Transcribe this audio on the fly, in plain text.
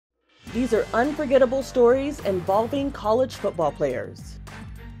These are unforgettable stories involving college football players.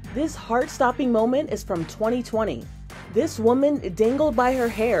 This heart-stopping moment is from 2020. This woman dangled by her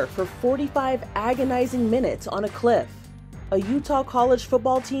hair for 45 agonizing minutes on a cliff. A Utah college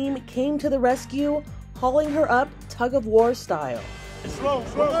football team came to the rescue, hauling her up tug-of-war style. Slow.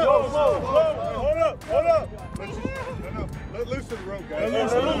 Hold up. Let loose the rope, guys.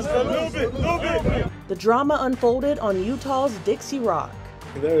 A little bit. The drama unfolded on Utah's Dixie Rock.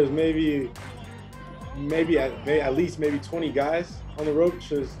 There was maybe at least 20 guys on the rope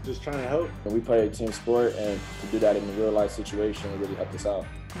just trying to help. We play a team sport, and to do that in a real life situation really helped us out.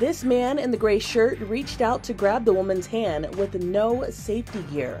 This man in the gray shirt reached out to grab the woman's hand with no safety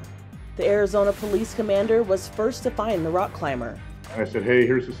gear. The Arizona police commander was first to find the rock climber. I said, hey,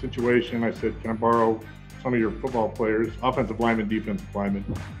 here's the situation. I said, can I borrow some of your football players, offensive linemen, defensive linemen,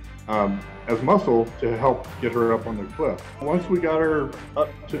 as muscle to help get her up on the cliff. Once we got her up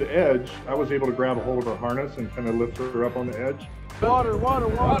to the edge, I was able to grab a hold of her harness and kind of lift her up on the edge.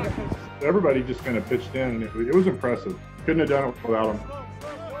 Water. Everybody just kind of pitched in, and it was impressive. Couldn't have done it without them.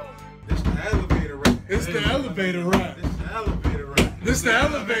 It's the elevator rap.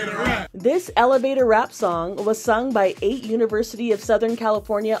 This elevator rap song was sung by 8 University of Southern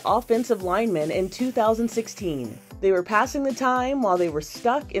California offensive linemen in 2016. They were passing the time while they were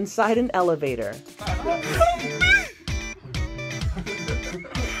stuck inside an elevator.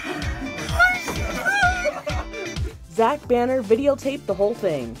 Zach Banner videotaped the whole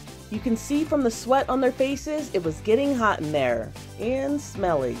thing. You can see from the sweat on their faces it was getting hot in there and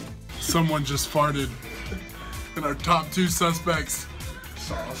smelly. Someone just farted, and our top 2 suspects,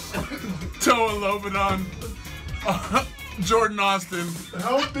 Toa Lobanon, Jordan Austin,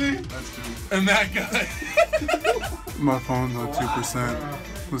 Healthy. and that guy. My phone's on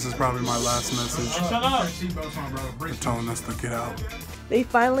 2%. This is probably my last message. They're telling us to get out. They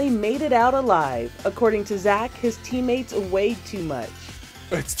finally made it out alive. According to Zach, his teammates weighed too much.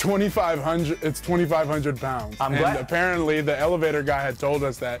 It's 2,500. It's 2,500 pounds. And apparently, the elevator guy had told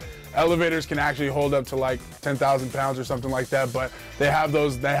us that elevators can actually hold up to like 10,000 pounds or something like that. But they have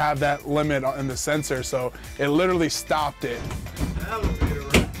that limit in the sensor, so it literally stopped it.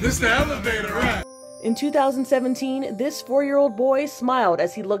 This is the elevator rap. In 2017, this 4-year-old boy smiled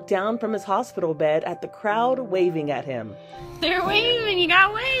as he looked down from his hospital bed at the crowd waving at him. They're waving. You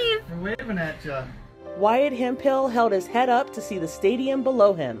gotta wave. They're waving at you. Wyatt Hemphill held his head up to see the stadium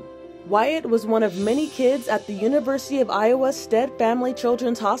below him. Wyatt was one of many kids at the University of Iowa Stead Family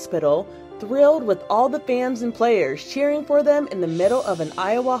Children's Hospital, thrilled with all the fans and players cheering for them in the middle of an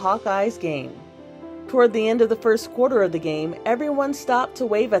Iowa Hawkeyes game. Toward the end of the first quarter of the game, everyone stopped to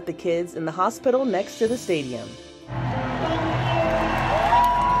wave at the kids in the hospital next to the stadium.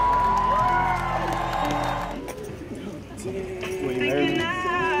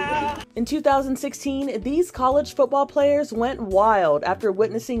 In 2016, these college football players went wild after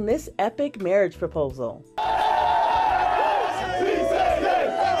witnessing this epic marriage proposal.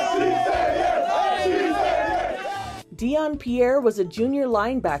 Dion Pierre was a junior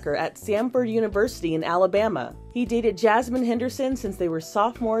linebacker at Samford University in Alabama. He dated Jasmine Henderson since they were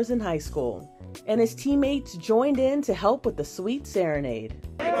sophomores in high school, and his teammates joined in to help with the sweet serenade.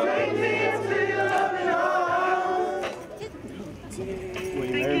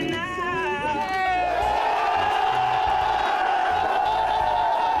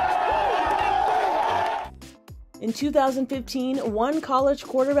 In 2015, one college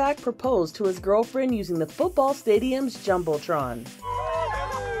quarterback proposed to his girlfriend using the football stadium's Jumbotron.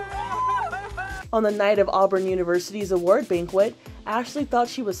 On the night of Auburn University's award banquet, Ashley thought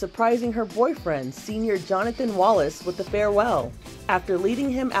she was surprising her boyfriend, senior Jonathan Wallace, with a farewell. After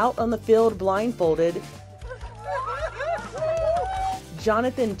leading him out on the field blindfolded,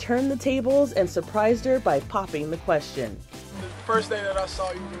 Jonathan turned the tables and surprised her by popping the question. The first day that I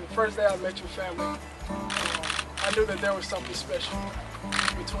saw you, the first day I met your family, I knew that there was something special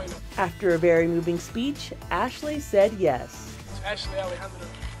between them. After a very moving speech, Ashley said yes. Ashley Alejandra,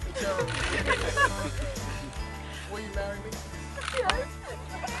 will you marry me? Yes.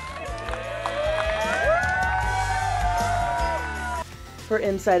 For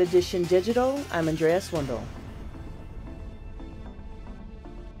Inside Edition Digital, I'm Andrea Swindall.